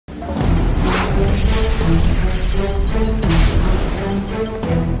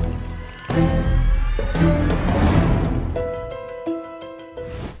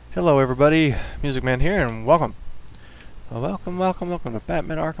everybody, Music Man here, and welcome. Welcome to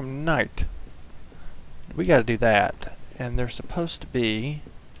Batman Arkham Knight. We gotta do that, and there's supposed to be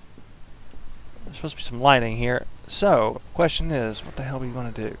some lighting here. So, question is, what the hell are we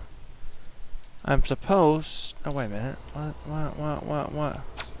gonna do? I'm supposed... Oh, wait a minute. What?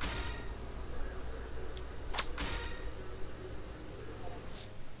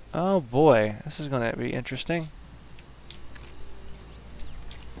 Oh boy, this is gonna be interesting.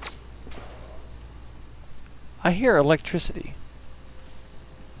 I hear electricity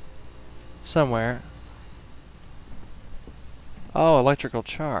somewhere. Oh, electrical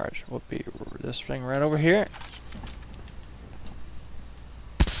charge. Will be this thing right over here.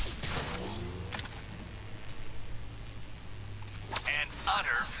 An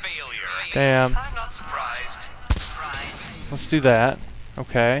utter failure. Damn. I'm not surprised. Let's do that.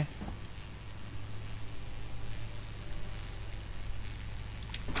 Okay.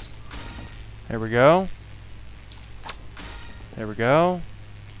 There we go. There we go.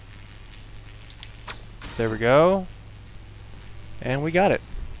 There we go. And we got it.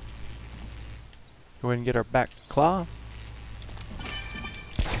 Go ahead and get our back claw.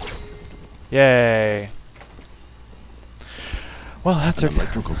 Yay. Well, that's an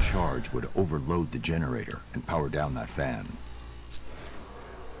electrical charge would overload the generator and power down that fan.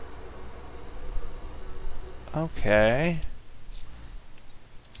 Okay.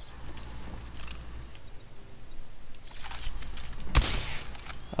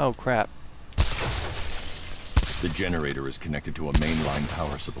 Oh crap. The generator is connected to a mainline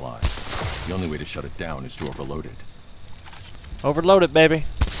power supply. The only way to shut it down is to overload it. Overload it, baby.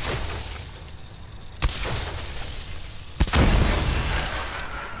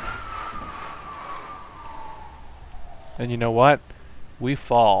 And you know what? We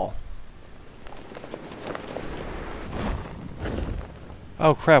fall.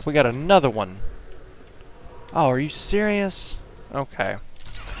 Oh crap, we got another one. Oh, are you serious? Okay.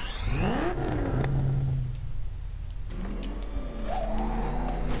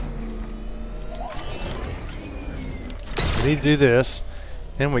 We need to do this.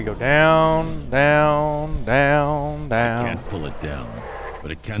 Then we go down, down, down, down. I can't pull it down,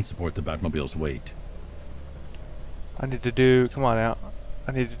 but it can support the Batmobile's weight. I need to do... Come on out.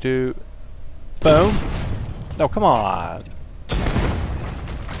 I need to do... Boom. No, come on.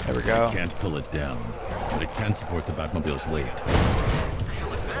 There we go. I can't pull it down, but it can support the Batmobile's weight. What the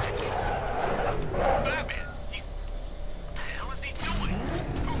hell is that? It's Batman. What the hell is he doing?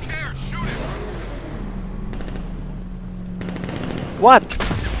 Who cares? Shoot him. What?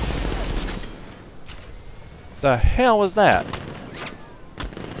 The hell was that?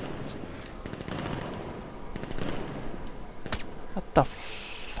 What the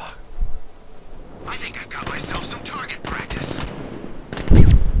fuck? I think I've got myself some target practice.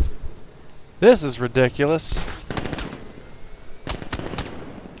 This is ridiculous.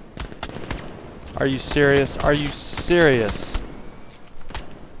 Are you serious? Are you serious?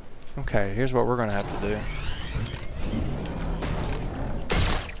 Okay, here's what we're gonna have to do.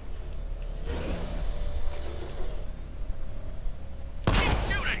 Keep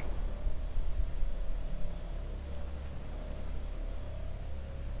shooting.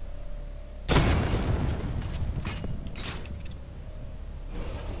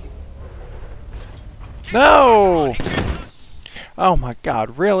 No! Oh my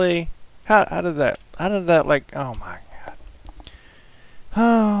god, really? How did that like, oh my god.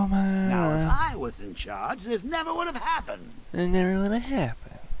 Oh my. Now, if I was in charge, this never would have happened. It never would have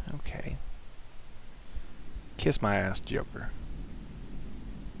happened. Okay. Kiss my ass, Joker.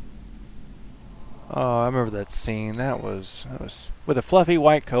 Oh, I remember that scene. That was with a fluffy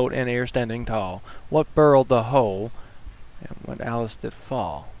white coat and ear standing tall. What burrowed the hole, and when Alice did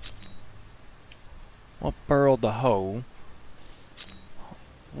fall. What burrowed the hole?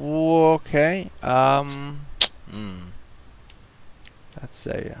 Okay. Let's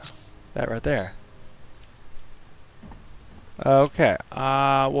say that right there. Okay.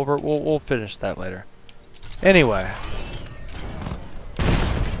 We'll finish that later. Anyway.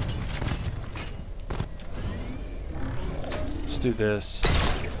 Let's do this.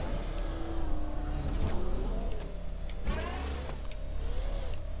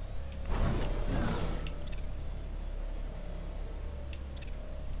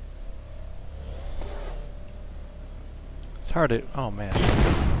 It's hard to... Oh, man.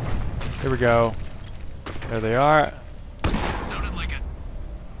 Here we go. There they are. Sounded like a...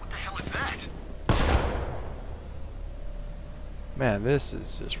 What the hell is that? Man, this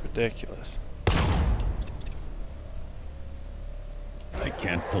is just ridiculous. I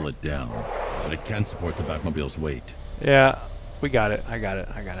can't pull it down, but it can support the Batmobile's weight. Yeah, we got it. I got it.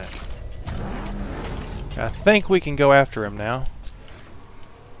 I think we can go after him now.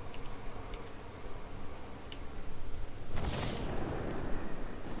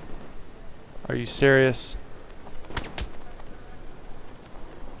 Are you serious?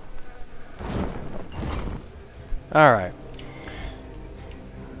 Alright.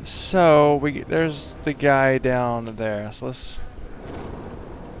 So there's the guy down there. So let's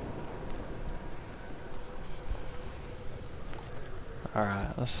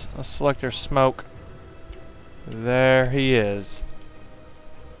Alright, let's select our smoke. There he is.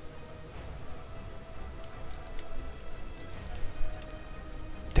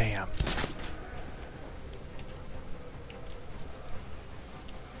 Damn.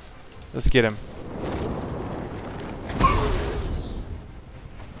 Let's get him.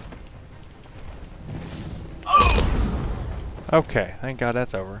 Okay, thank God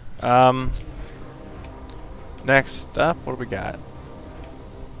that's over. Next up, what do we got?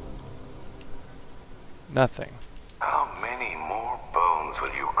 Nothing. How many more bones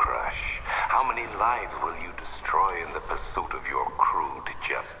will you crush? How many lives will you destroy in the pursuit of your crude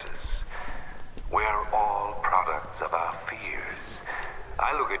justice? We are all products of our fears.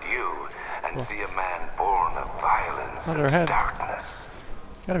 I look at you and see a man born of violence and darkness.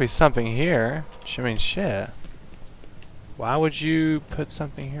 Gotta be something here. I mean, shit. Why would you put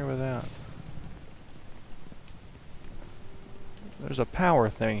something here without? There's a power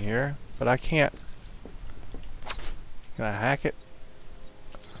thing here, but I can't. Can I hack it?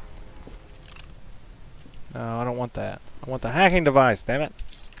 No, I don't want that. I want the hacking device, damn it.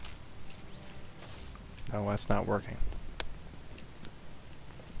 No, that's not working.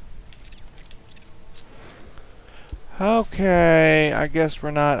 Okay, I guess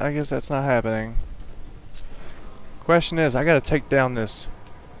that's not happening. Question is, I gotta take down this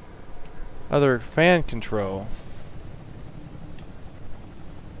other fan control.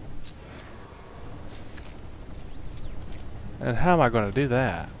 And how am I gonna do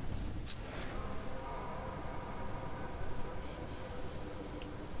that?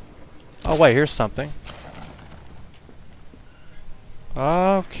 Oh wait, here's something.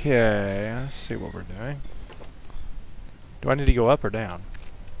 Okay, let's see what we're doing. Do I need to go up or down?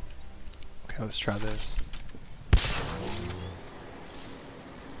 Okay, let's try this.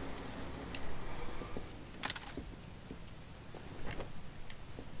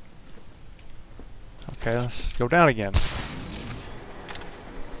 Okay, let's go down again.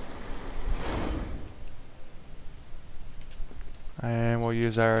 And we'll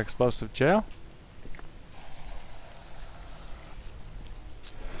use our explosive gel.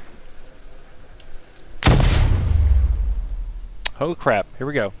 Oh crap, here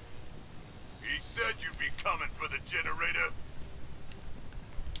we go. He said you'd be coming for the generator.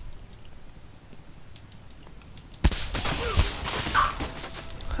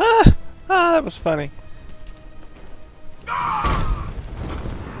 Ah, that was funny.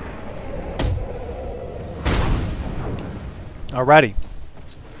 Alrighty.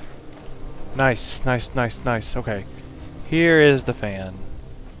 Nice, nice, nice, nice. Okay. Here is the fan.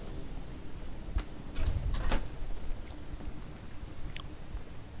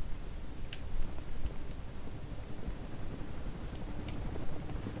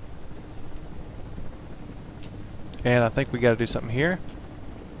 And I think we gotta do something here.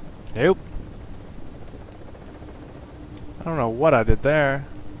 Nope. I don't know what I did there.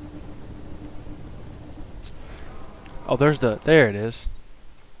 Oh, there it is.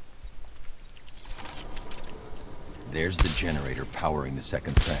 There's the generator powering the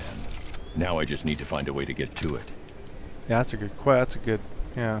second fan. Now I just need to find a way to get to it. Yeah, that's a good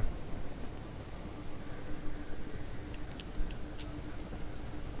yeah.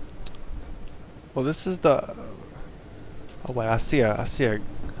 Well, this is the. Oh wait, I see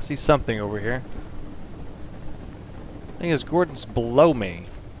something over here. I think it's Gordon's below me.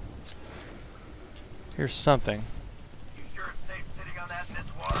 Here's something. You sure it's safe sitting on that in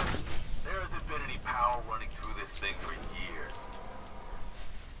this water? There hasn't been any power running through this thing for years.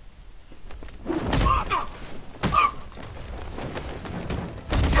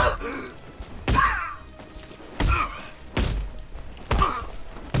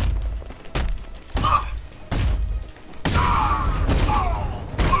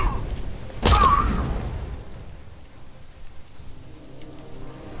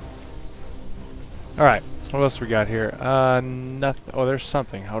 Alright, what else we got here? Nothing. Oh, there's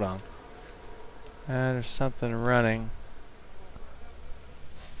something. Hold on. There's something running.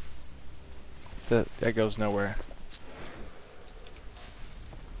 That goes nowhere.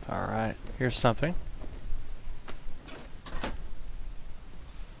 Alright, here's something.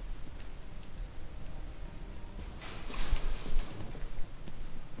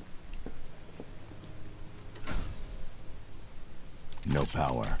 No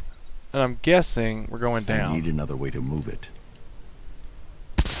power. And I'm guessing we're going I down. need another way to move it.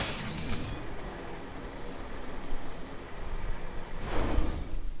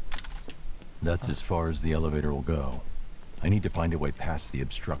 That's as far as the elevator will go. I need to find a way past the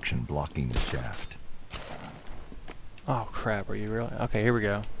obstruction blocking the shaft. Oh crap, are you really? Okay, here we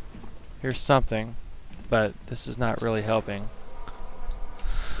go. Here's something, but this is not really helping.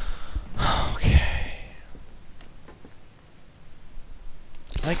 Okay.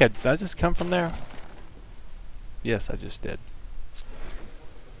 I think did I just come from there? Yes, I just did.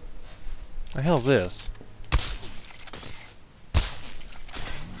 The hell's this?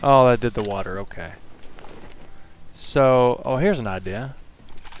 Oh, that did the water, okay. So, oh, here's an idea.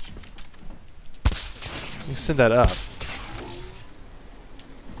 You can send that up.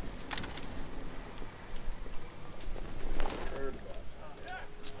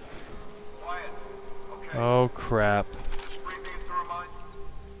 Oh crap!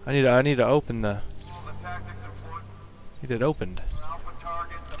 I need to open the. Need it opened.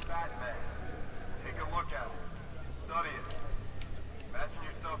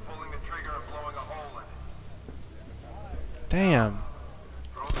 Damn.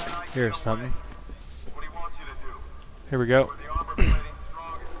 Here's something. Here we go.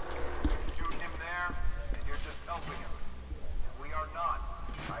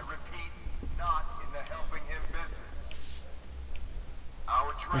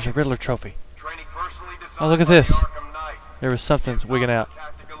 There's a Riddler trophy. Oh, look at this. There was something wigging out.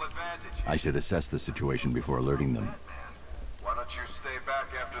 I should assess the situation before alerting them. Why don't you stay back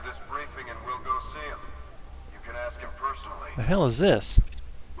after this briefing and we'll go see him? You can ask him personally. The hell is this?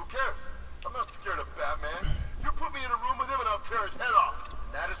 Who cares? I'm not scared of Batman. You put me in a room with him and I'll tear his head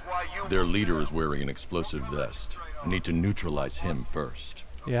off. That is why you... Their leader is wearing an explosive vest. I need to neutralize him first.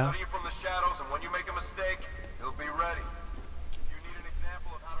 Yeah. Study from the shadows, and when you make a mistake, he'll be ready. You need an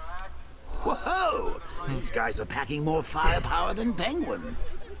example of how to act? Whoa! These guys are packing more firepower than Penguin.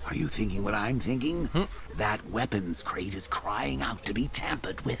 Are you thinking what I'm thinking? That weapons crate is crying out to be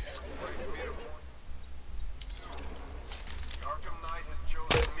tampered with. The Arkham Knight has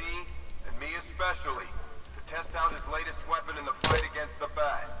chosen me, and me especially, to test out his latest weapon in the fight against the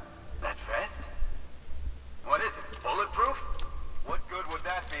Bat. That vest? What is it, bulletproof? What good would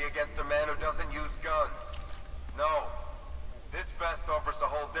that be against a man who doesn't use guns? No. This vest offers a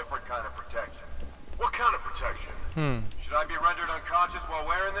whole different kind of protection. What kind of protection? Should I be rendered unconscious while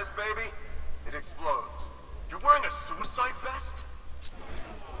wearing this baby? It explodes. You're wearing a suicide vest?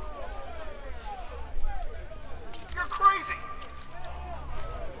 You're crazy!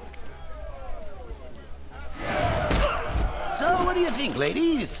 So what do you think,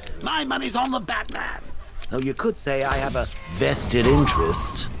 ladies? My money's on the Batman. Though you could say I have a vested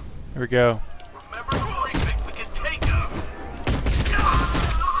interest. Here we go. Remember the briefing, we can take him!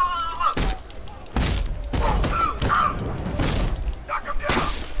 Knock him down!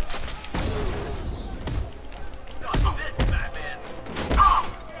 Not this, Batman!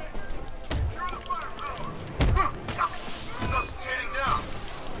 Through the fire! Stop standing down!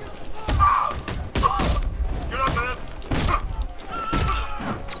 Get up, man!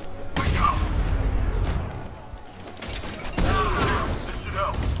 Wake up! This should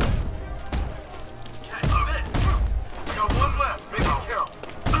help. We got one left. Make it count.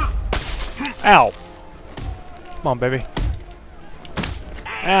 Ow! Come on, baby.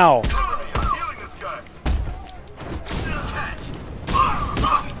 Ow! I'm healing this guy. Catch.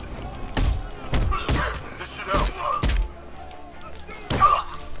 This should help.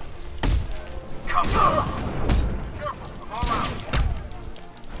 Come on. Careful. I'm all out.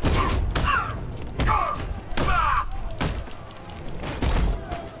 He's so fast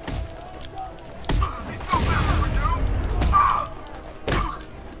for you.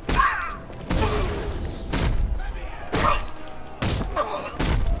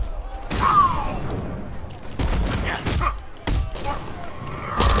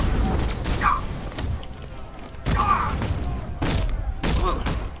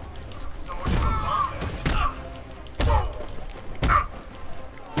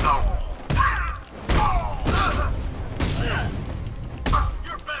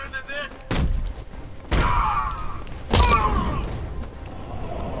 You're better than this.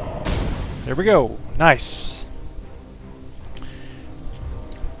 There we go. Nice.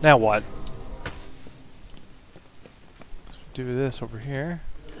 Now what? Let's do this over here.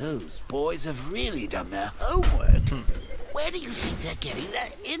 Those boys have really done their homework. Where do you think they're getting their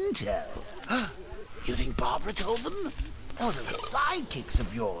intel? You think Barbara told them? Those are sidekicks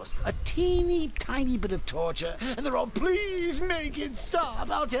of yours. A teeny tiny bit of torture, and they're all, please make it stop.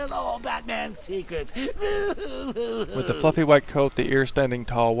 I'll tell all Batman's secrets. With the fluffy white coat, the ear standing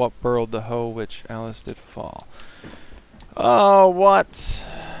tall, what burrowed the hoe which Alice did fall? Oh, what?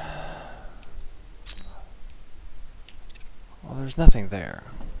 Well, there's nothing there.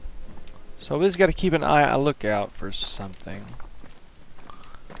 So we just got to keep an eye, a lookout for something.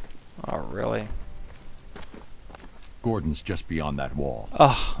 Oh, really? Gordon's just beyond that wall.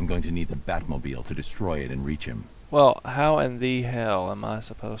 Ugh. I'm going to need the Batmobile to destroy it and reach him. Well, how in the hell am I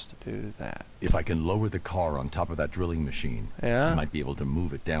supposed to do that? If I can lower the car on top of that drilling machine, Yeah? I might be able to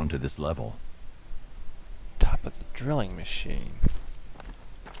move it down to this level. Top of the drilling machine.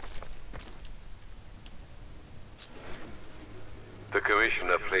 The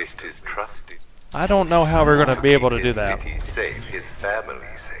commissioner placed his trust in I don't know how we're going to be able to do his that. city safe, his family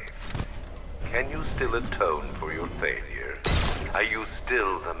safe. Can you still atone for your failure? Are you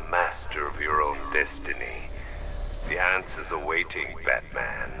still the master of your own destiny? The answer's awaiting,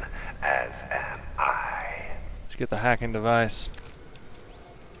 Batman, as am I. Let's get the hacking device.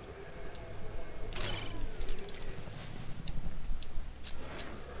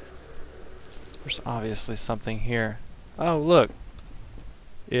 There's obviously something here. Oh, look.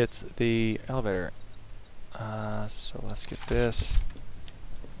 It's the elevator. So let's get this.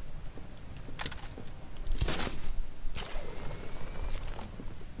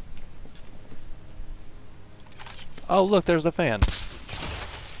 Oh, look, there's the fan.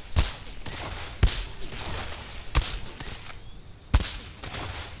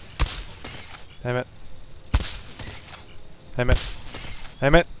 Damn it. Damn it.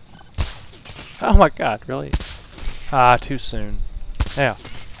 Damn it. Oh my god, really? Ah, too soon. Yeah.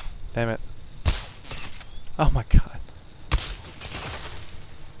 Damn it. Oh my god.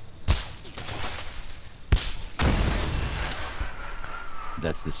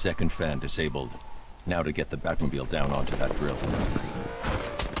 That's the second fan disabled. Now to get the Batmobile down onto that drill.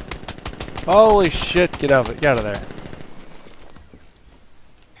 Holy shit, get out of it. Get out of there.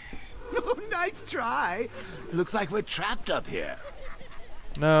 Nice try. Looks like we're trapped up here.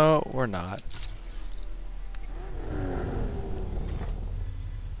 No, we're not.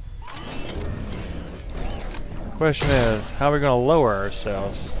 Question is, how are we going to lower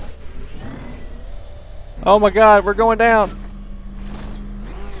ourselves? Oh my god, we're going down!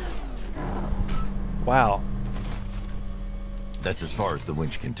 Wow. That's as far as the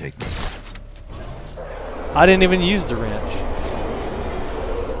winch can take me. I didn't even use the wrench.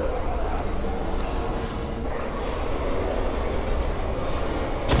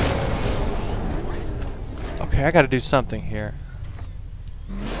 Okay, I gotta do something here.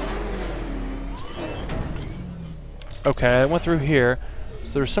 Okay, I went through here.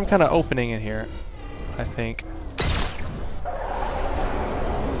 So there's some kind of opening in here, I think.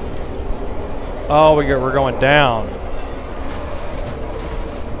 Oh, we're going down.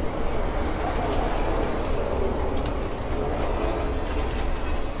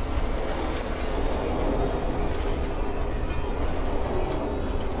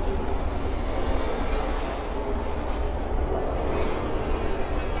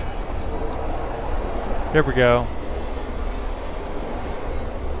 Here we go.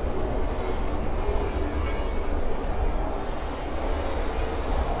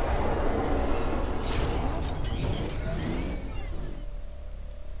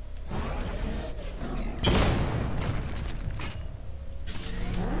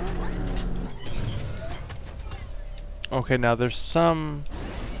 Okay, now there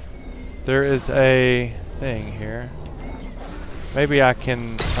is a thing here. Maybe I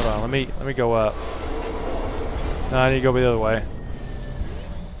can, hold on, let me go up. No, I need to go the other way.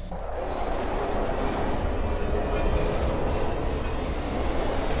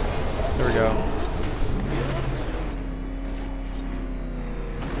 There we go.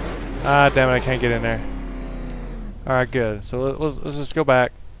 Ah, damn it, I can't get in there. Alright, good. So let's just go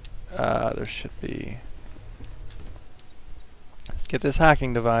back. There should be... Let's get this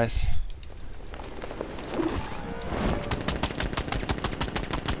hacking device.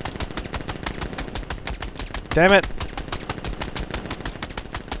 Damn it!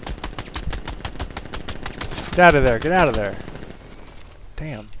 Get out of there, get out of there.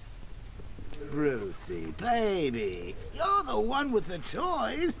 Damn. Brucey, baby, you're the one with the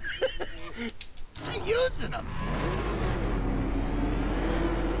toys. I'm using them.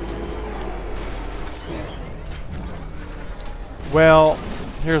 Well,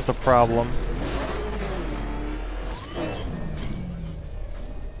 here's the problem.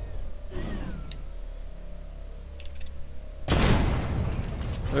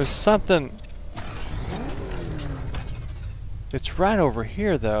 There's something... It's right over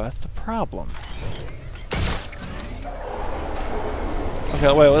here, though. That's the problem.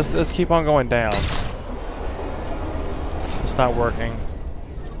 Okay, wait. Let's keep on going down. It's not working.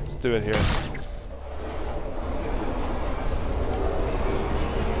 Let's do it here.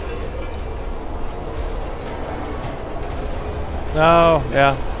 No,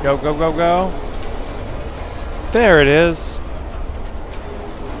 yeah. Go, go, go, go. There it is.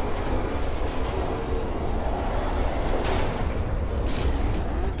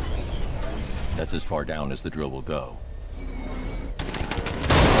 That's as far down as the drill will go.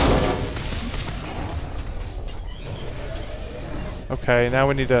 Okay, now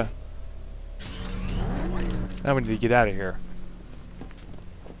we need to... Now we need to get out of here.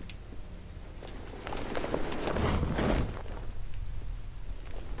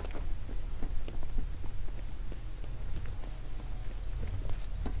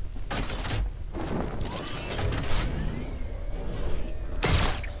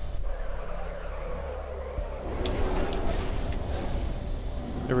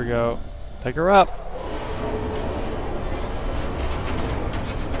 Here we go. Take her up.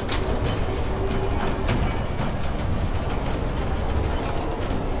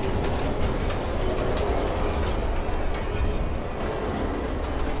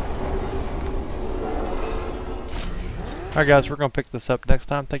 Alright guys, we're going to pick this up next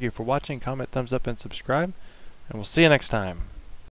time. Thank you for watching. Comment, thumbs up, and subscribe. And we'll see you next time.